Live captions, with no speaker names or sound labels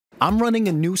I'm running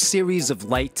a new series of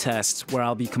light tests where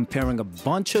I'll be comparing a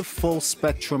bunch of full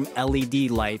spectrum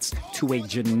LED lights to a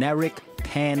generic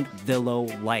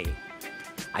Pandvillow light.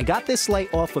 I got this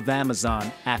light off of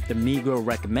Amazon after Meanwell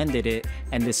recommended it,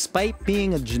 and despite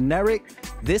being a generic,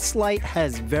 this light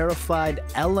has verified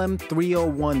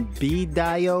LM301B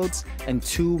diodes and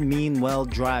 2 Meanwell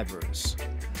drivers.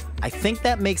 I think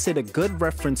that makes it a good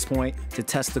reference point to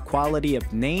test the quality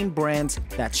of name brands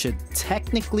that should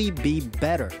technically be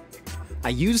better. I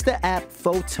used the app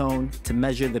Photon to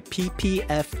measure the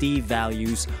Ppfd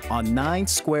values on 9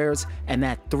 squares and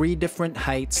at 3 different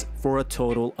heights for a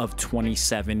total of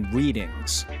 27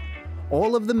 readings.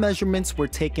 All of the measurements were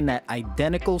taken at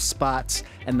identical spots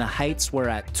and the heights were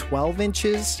at 12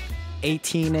 inches,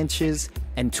 18 inches,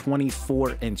 and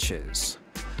 24 inches.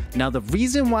 Now, the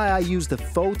reason why I use the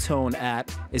Photon app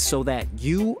is so that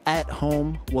you at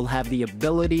home will have the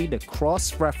ability to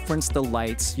cross-reference the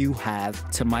lights you have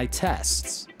to my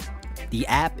tests. The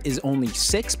app is only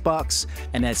 $6,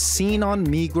 and as seen on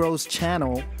Meanwell's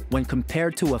channel, when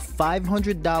compared to a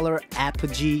 $500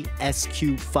 Ppfd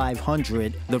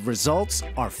SQ500, the results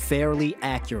are fairly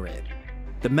accurate.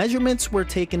 The measurements were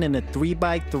taken in a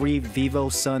 3x3 Vivo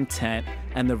Sun tent,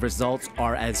 and the results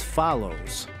are as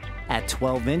follows. At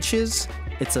 12 inches,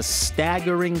 it's a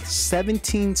staggering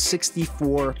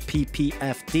 1764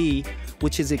 Ppfd,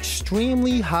 which is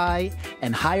extremely high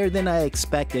and higher than I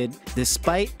expected,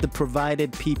 despite the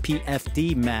provided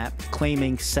Ppfd map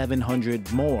claiming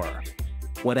 700 more.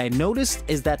 What I noticed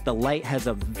is that the light has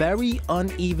a very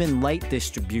uneven light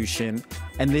distribution,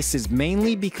 and this is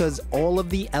mainly because all of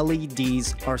the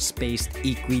LEDs are spaced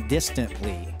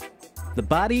equidistantly. The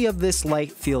body of this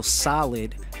light feels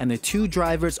solid, and the 2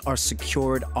 drivers are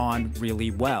secured on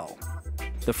really well.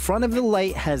 The front of the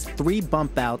light has 3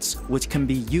 bump outs, which can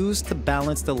be used to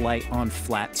balance the light on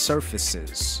flat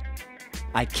surfaces.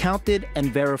 I counted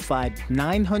and verified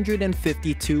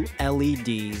 952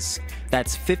 LEDs,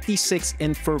 that's 56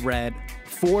 infrared,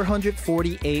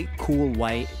 448 cool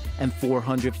white, and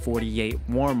 448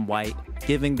 warm white,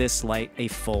 giving this light a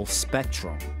full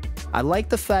spectrum. I like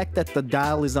the fact that the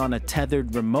dial is on a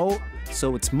tethered remote,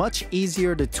 so it's much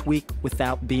easier to tweak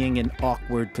without being in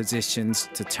awkward positions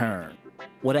to turn.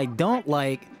 What I don't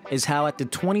like is how at the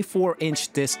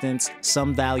 24-inch distance,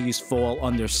 some values fall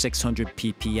under 600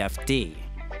 Ppfd.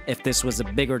 If this was a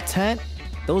bigger tent,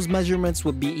 those measurements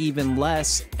would be even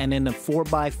less, and in a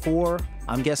 4x4,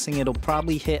 I'm guessing it'll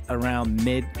probably hit around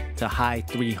mid to high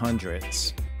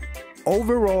 300s.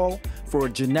 Overall, for a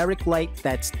generic light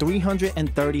that's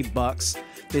 $330,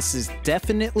 this is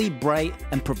definitely bright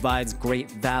and provides great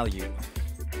value.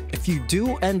 If you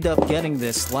do end up getting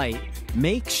this light,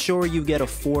 make sure you get a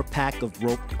 4-pack of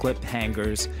rope clip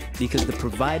hangers because the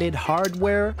provided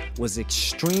hardware was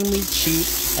extremely cheap,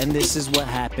 and this is what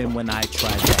happened when I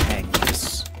tried to hang